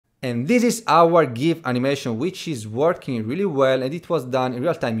And this is our GIF animation, which is working really well, and it was done in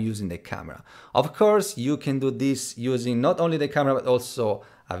real time using the camera. Of course, you can do this using not only the camera, but also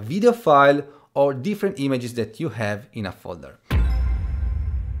a video file or different images that you have in a folder.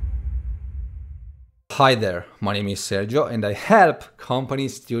 Hi there, my name is Sergio, and I help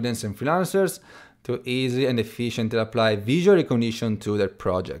companies, students, and freelancers to easily and efficiently apply visual recognition to their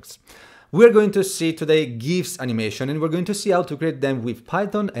projects. We're going to see today GIFs animation, and we're going to see how to create them with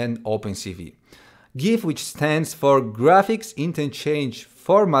Python and Opencv. GIF, which stands for Graphics Interchange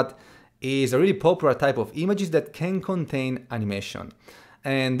Format, is a really popular type of images that can contain animation.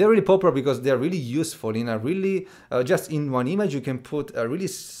 And they're really popular because they're really useful in a really, just in one image you can put a really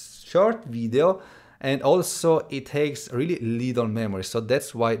short video, and also it takes really little memory. So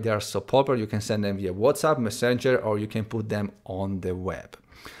that's why they are so popular. You can send them via WhatsApp, Messenger, or you can put them on the web.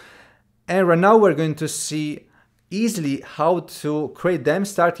 And right now we're going to see easily how to create them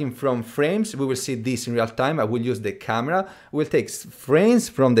starting from frames. We will see this in real time. I will use the camera. We'll take frames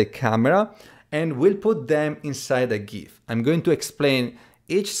from the camera and we'll put them inside a GIF. I'm going to explain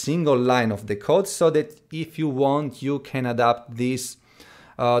each single line of the code so that if you want, you can adapt this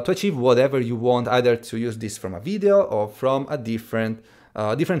to achieve whatever you want, either to use this from a video or from a different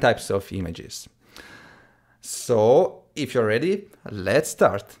types of images. So if you're ready, let's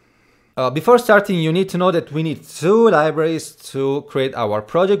start. Before starting, you need to know that we need two libraries to create our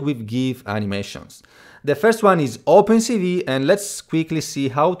project with GIF animations. The first one is Opencv, and let's quickly see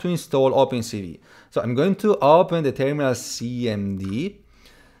how to install Opencv. So I'm going to open the terminal cmd,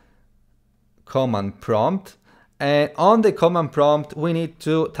 command prompt, and on the command prompt we need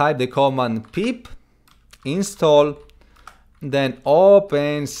to type the command pip install, then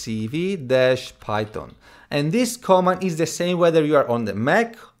opencv-python. And this command is the same whether you are on the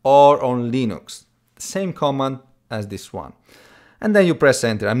Mac or on Linux. Same command as this one. And then you press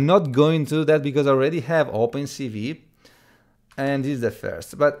enter. I'm not going to do that because I already have Opencv and this is the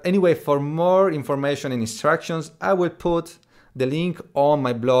first. But anyway, for more information and instructions, I will put the link on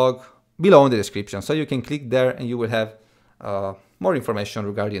my blog below in the description. So you can click there and you will have more information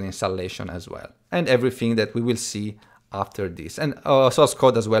regarding installation as well. And everything that we will see after this. And source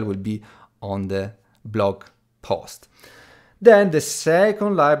code as well will be on the blog post. Then the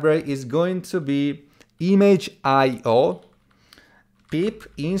second library is going to be image.io,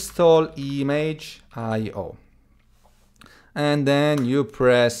 pip install image.io. And then you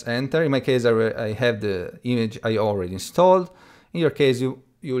press enter. In my case, I have the image.io already installed. In your case, you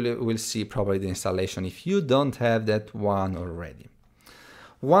will see probably the installation if you don't have that one already.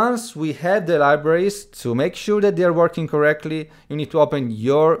 Once we have the libraries, to make sure that they are working correctly, you need to open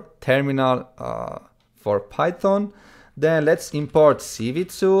your terminal for Python. Then let's import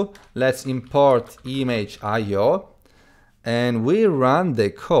cv2, let's import image.io, and we run the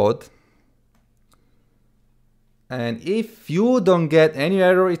code. And if you don't get any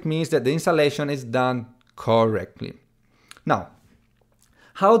error, it means that the installation is done correctly. Now,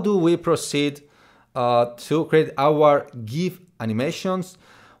 how do we proceed to create our GIF animations?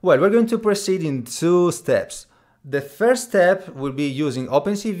 Well, we're going to proceed in two steps. The first step will be using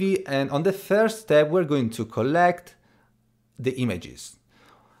Opencv, and on the first step we're going to collect the images.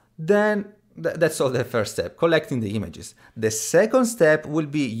 Then that's all the first step, collecting the images. The second step will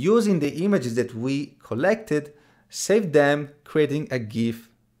be using the images that we collected, save them, creating a GIF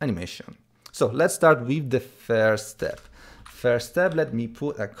animation. So let's start with the first step. First step, let me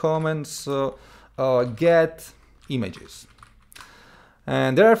put a comment, so get images.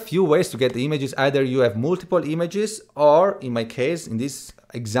 And there are a few ways to get the images. Either you have multiple images, or in my case, in this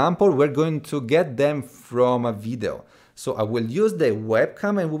example, we're going to get them from a video. So I will use the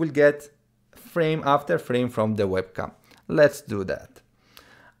webcam and we will get frame after frame from the webcam. Let's do that.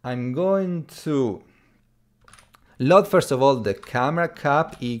 I'm going to load first of all the camera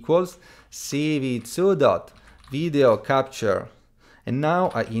cap equals cv2.video capture. And now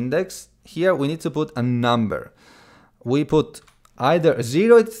I index. Here we need to put a number. We put either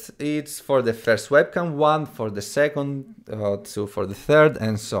 0, it's for the first webcam, 1 for the second, 2 for the third,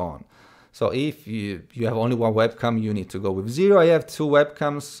 and so on. So if you have only one webcam, you need to go with 0. I have two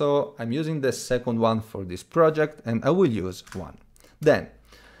webcams, so I'm using the second one for this project, and I will use 1. Then,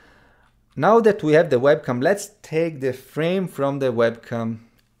 now that we have the webcam, let's take the frame from the webcam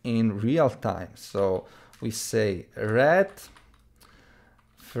in real time. So we say ret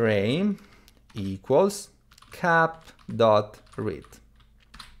frame equals cap.read.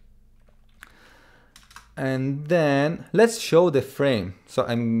 And then let's show the frame. So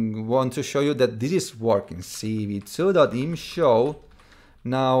I want to show you that this is working. cv2.imShow.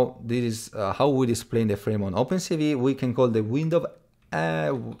 Now this is how we display the frame on Opencv. We can call the window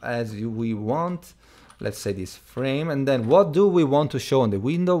we want. Let's say this frame, and then what do we want to show on the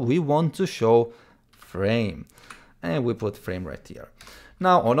window? We want to show frame, and we put frame right here.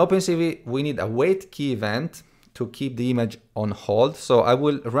 Now on Opencv we need a wait key event to keep the image on hold, so I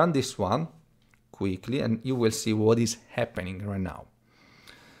will run this one quickly and you will see what is happening right now.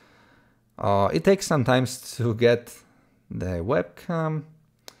 It takes some time to get the webcam.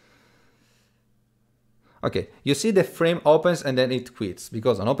 Okay, you see the frame opens and then it quits,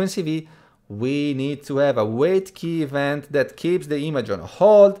 because on Opencv we need to have a wait key event that keeps the image on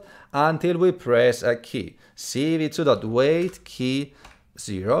hold until we press a key. cv2.wait key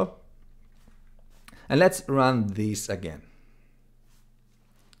 0. And let's run this again.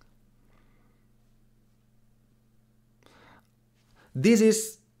 This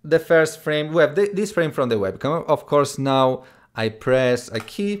is the first frame. We have this frame from the webcam. Of course, now I press a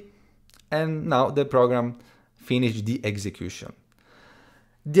key and now the program finished the execution.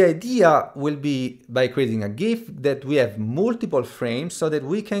 The idea will be by creating a GIF that we have multiple frames so that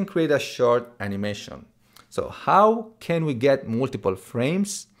we can create a short animation. So how can we get multiple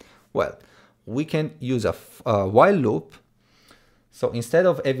frames? Well, we can use a while loop. So instead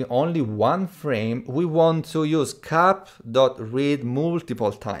of having only one frame, we want to use cap.read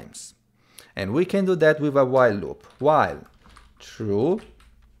multiple times. And we can do that with a while loop. While true.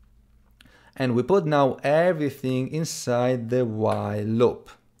 And we put now everything inside the while loop.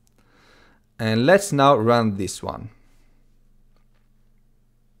 And let's now run this one.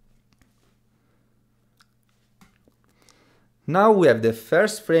 Now we have the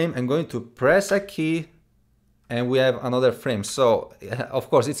first frame. I'm going to press a key and we have another frame. So of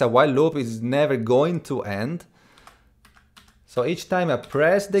course it's a while loop, it's never going to end. So each time I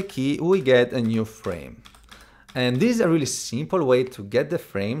press the key, we get a new frame. And this is a really simple way to get the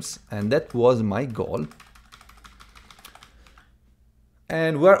frames, and that was my goal.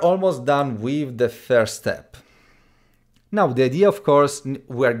 And we're almost done with the first step. Now the idea, of course,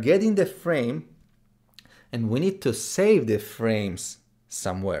 we're getting the frame and we need to save the frames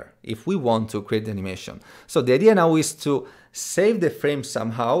somewhere if we want to create the animation. So the idea now is to save the frame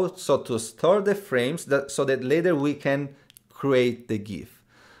somehow, so to store the frames so that later we can create the GIF.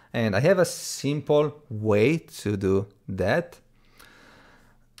 And I have a simple way to do that.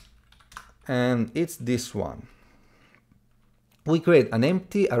 And it's this one. We create an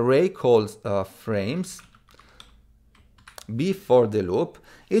empty array called frames before the loop.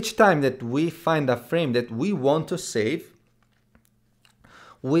 Each time that we find a frame that we want to save,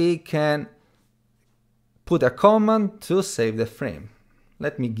 we can put a command to save the frame.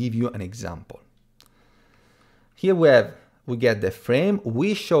 Let me give you an example. Here we get the frame,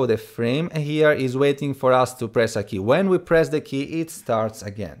 we show the frame, and here is waiting for us to press a key. When we press the key, it starts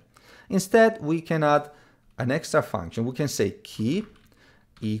again. Instead, we can add an extra function. We can say key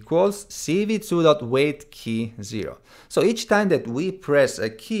equals cv2.wait key 0. So each time that we press a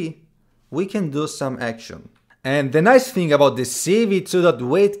key, we can do some action. And the nice thing about the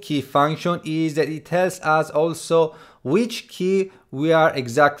cv2.wait key function is that it tells us also which key we are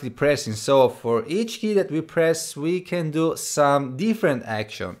exactly pressing. So for each key that we press, we can do some different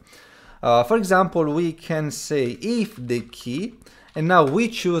action. For example, we can say if the key, and now we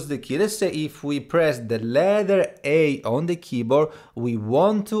choose the key. Let's say if we press the letter A on the keyboard, we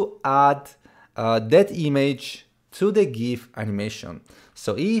want to add that image to the GIF animation.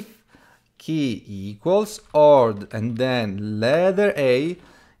 So if key equals OR and then letter A,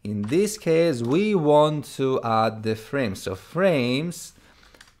 in this case we want to add the frame. So frames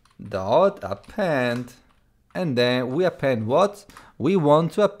dot append, and then we append what? We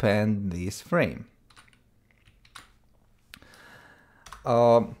want to append this frame.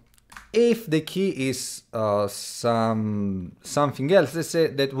 If the key is something else, let's say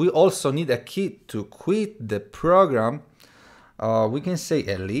that we also need a key to quit the program, we can say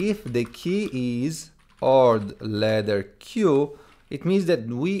if the key is OR letter Q, it means that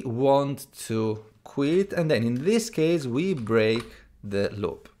we want to quit, and then in this case we break the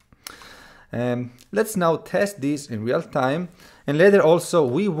loop. Let's now test this in real time, and later also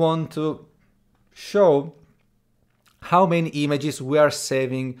we want to show how many images we are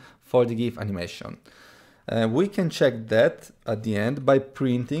saving for the GIF animation. We can check that at the end by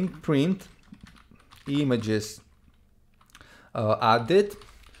print images added,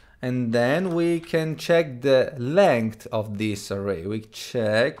 and then we can check the length of this array. We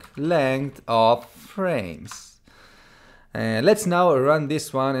check length of frames. Let's now run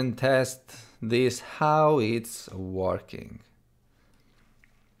this one and test this, how it's working.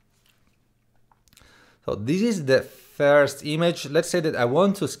 So this is the first image. Let's say that I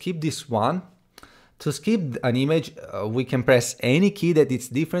want to skip this one To skip an image, we can press any key that is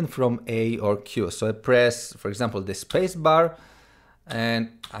different from A or Q. So I press, for example, the space bar, and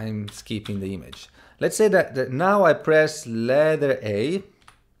I'm skipping the image. Let's say that now I press letter A,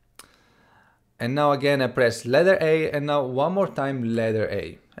 and now again I press letter A, and now one more time letter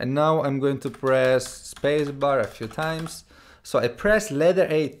A. And now I'm going to press space bar a few times. So I press letter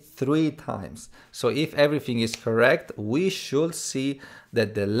A 3 times. So if everything is correct, we should see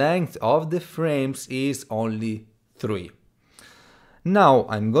that the length of the frames is only 3. Now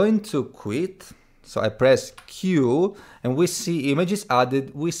I'm going to quit. So I press Q, and we see images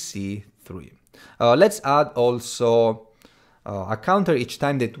added, we see 3. Let's add also a counter each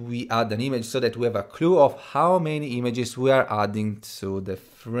time that we add an image, so that we have a clue of how many images we are adding to the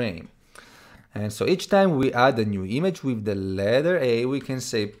frame. And so each time we add a new image with the letter A, we can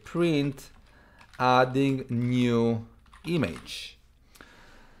say print adding new image.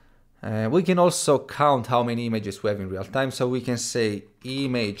 We can also count how many images we have in real time. So we can say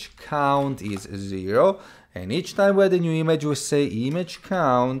image count is 0. And each time we add a new image, we say image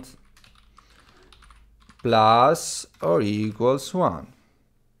count plus or equals 1.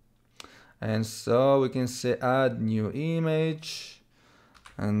 And so we can say add new image,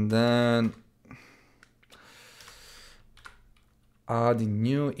 and then add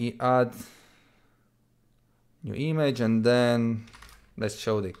new image, and then let's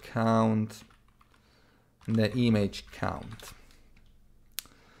show the count, the image count.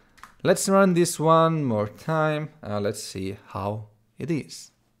 Let's run this one more time. Let's see how it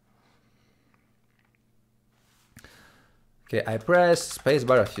is. Okay, I press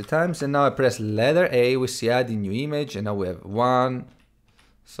spacebar a few times, and now I press letter A. We see add a new image, and now we have 1.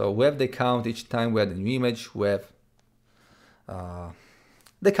 So we have the count each time we add a new image. We have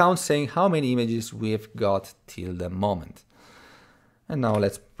the count saying how many images we've got till the moment. And now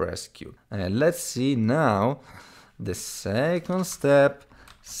let's press Q. And let's see now the second step,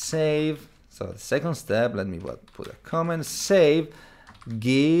 save. So the second step, let me put a comment, save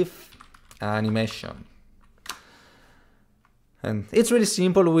GIF animation. And it's really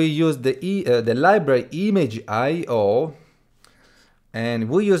simple. We use the library image.io, and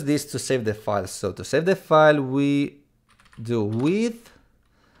we use this to save the file. So to save the file, we do with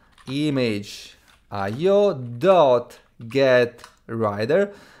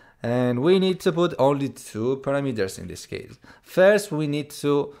image.io.getWriter, and we need to put only 2 parameters in this case. First, we need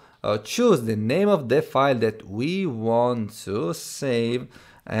to choose the name of the file that we want to save,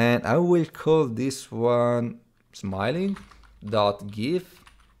 and I will call this one smiling.gif.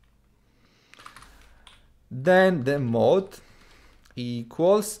 Then the mode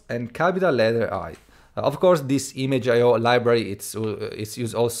equals and capital letter I. Of course, this image.io library, it's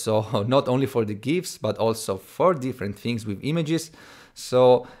used also not only for the GIFs, but also for different things with images.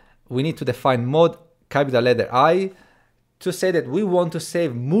 So we need to define mode capital letter I to say that we want to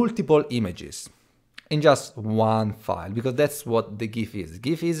save multiple images in just one file, because that's what the GIF is.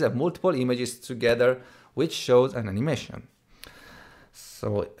 GIF is multiple images together, which shows an animation.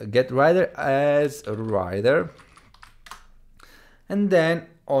 So get writer as a writer, and then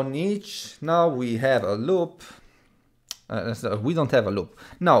on each, now we have a loop. So we don't have a loop.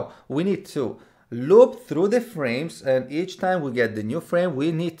 Now we need to loop through the frames, and each time we get the new frame,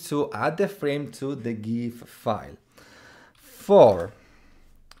 we need to add the frame to the GIF file. For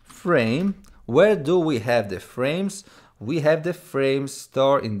frame, where do we have the frames? We have the frames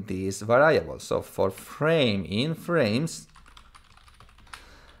stored in this variable. So for frame in frames,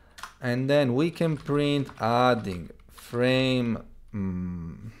 and then we can print adding frame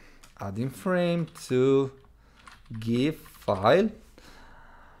to GIF file,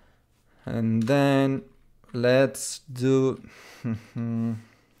 and then let's do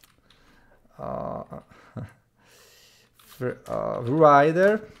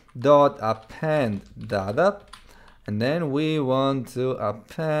writer.append data, and then we want to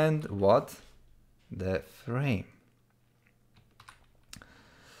append what? The frame.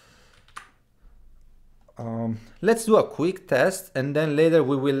 Let's do a quick test, and then later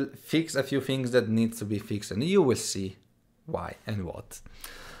we will fix a few things that need to be fixed, and you will see why and what.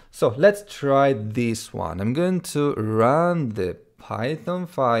 So let's try this one. I'm going to run the Python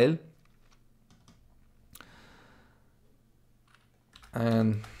file,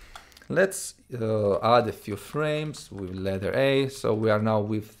 and let's add a few frames with letter A. So we are now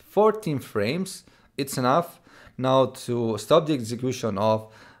with 14 frames. It's enough. Now to stop the execution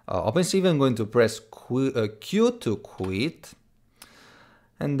of Opencv, I'm going to press Q to quit,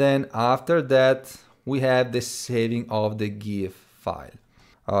 and then after that we have the saving of the GIF file.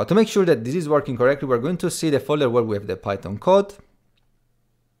 To make sure that this is working correctly, we're going to see the folder where we have the Python code,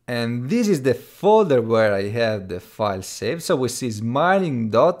 And this is the folder where I have the file saved. So we see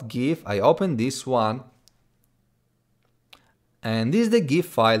smiling.gif. I open this one. And this is the GIF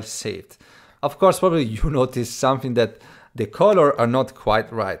file saved. Of course, probably you notice something that the colors are not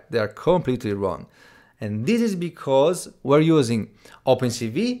quite right. They are completely wrong. And this is because we're using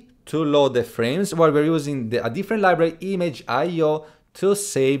Opencv to load the frames, while we're using a different library, image.io, to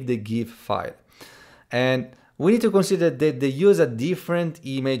save the GIF file. And we need to consider that they use a different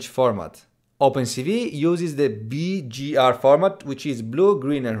image format. Opencv uses the BGR format, which is blue,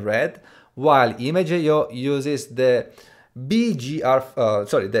 green, and red, while image.io uses the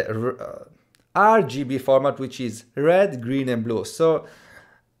RGB format, which is red, green, and blue. So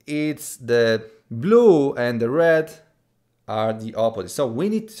it's the blue and the red are the opposite. So we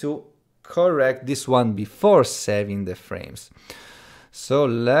need to correct this one before saving the frames. So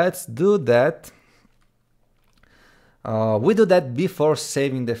let's do that. We do that before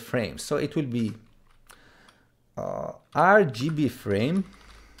saving the frame. So it will be RGB frame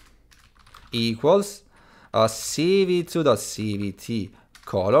equals cv2.cvt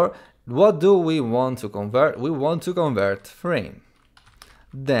color. What do we want to convert? We want to convert frame.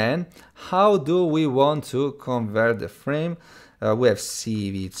 Then how do we want to convert the frame? We have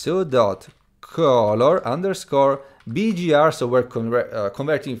cv2.color underscore BGR. So we're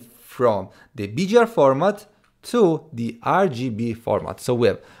converting from the BGR format to the RGB format. So we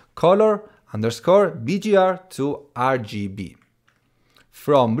have color underscore BGR to RGB.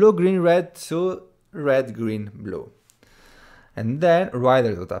 From blue, green, red to red, green, blue. And then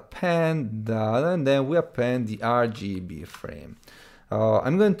writer.append, and then we append the RGB frame.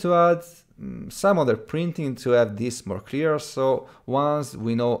 I'm going to add some other printing to have this more clear. So once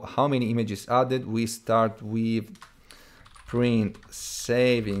we know how many images added, we start with print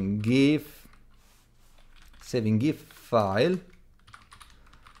saving GIF file.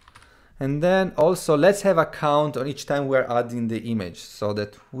 And then also let's have a count on each time we're adding the image, so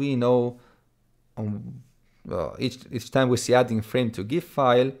that we know each time we see adding frame to GIF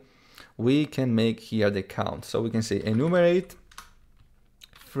file, we can make here the count. So we can say enumerate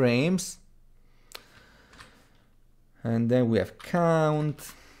frames, and then we have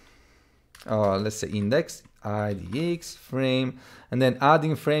count, let's say index idx frame, and then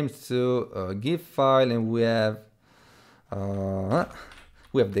adding frames to GIF file, and we have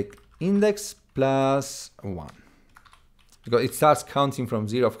the index plus 1, because it starts counting from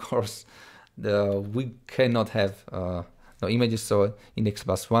 0, of course. We cannot have no images, so index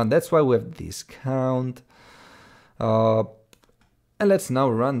plus 1. That's why we have this count. And let's now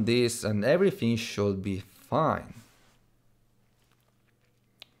run this, and everything should be fine.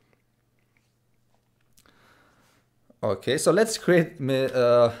 Okay, so let's create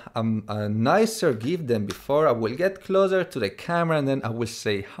a nicer GIF than before. I will get closer to the camera and then I will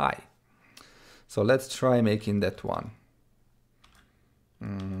say hi. So let's try making that one.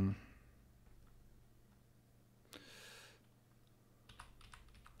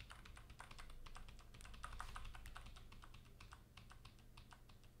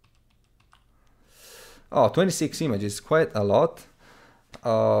 Oh, 26 images, quite a lot.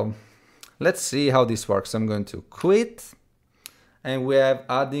 Let's see how this works. I'm going to quit, and we have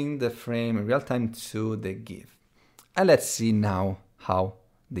adding the frame in real time to the GIF. And let's see now how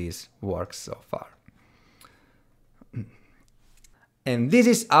this works so far. And this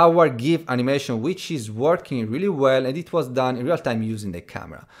is our GIF animation, which is working really well, and it was done in real time using the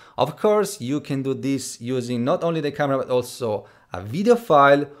camera. Of course, you can do this using not only the camera, but also a video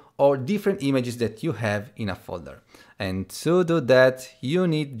file or different images that you have in a folder. And to do that, you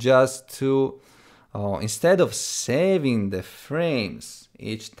need just to, instead of saving the frames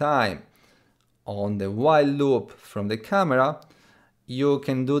each time on the while loop from the camera, you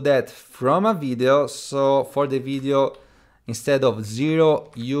can do that from a video. So for the video, instead of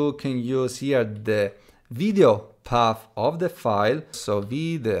 0, you can use here the video path of the file. So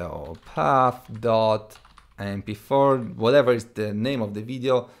video path.mp4, whatever is the name of the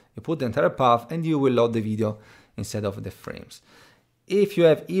video, you put the entire path and you will load the video instead of the frames. If you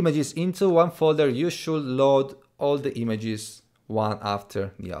have images into one folder, you should load all the images one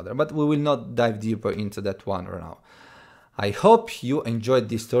after the other, but we will not dive deeper into that one right now. I hope you enjoyed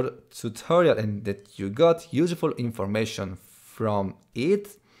this tutorial and that you got useful information from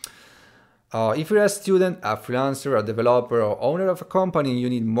it. If you're a student, a freelancer, a developer, or owner of a company, you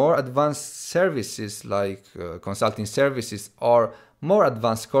need more advanced services like consulting services or more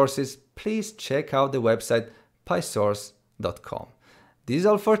advanced courses, please check out the website pysource.com. This is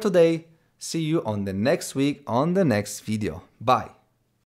all for today. See you on the next week on the next video. Bye.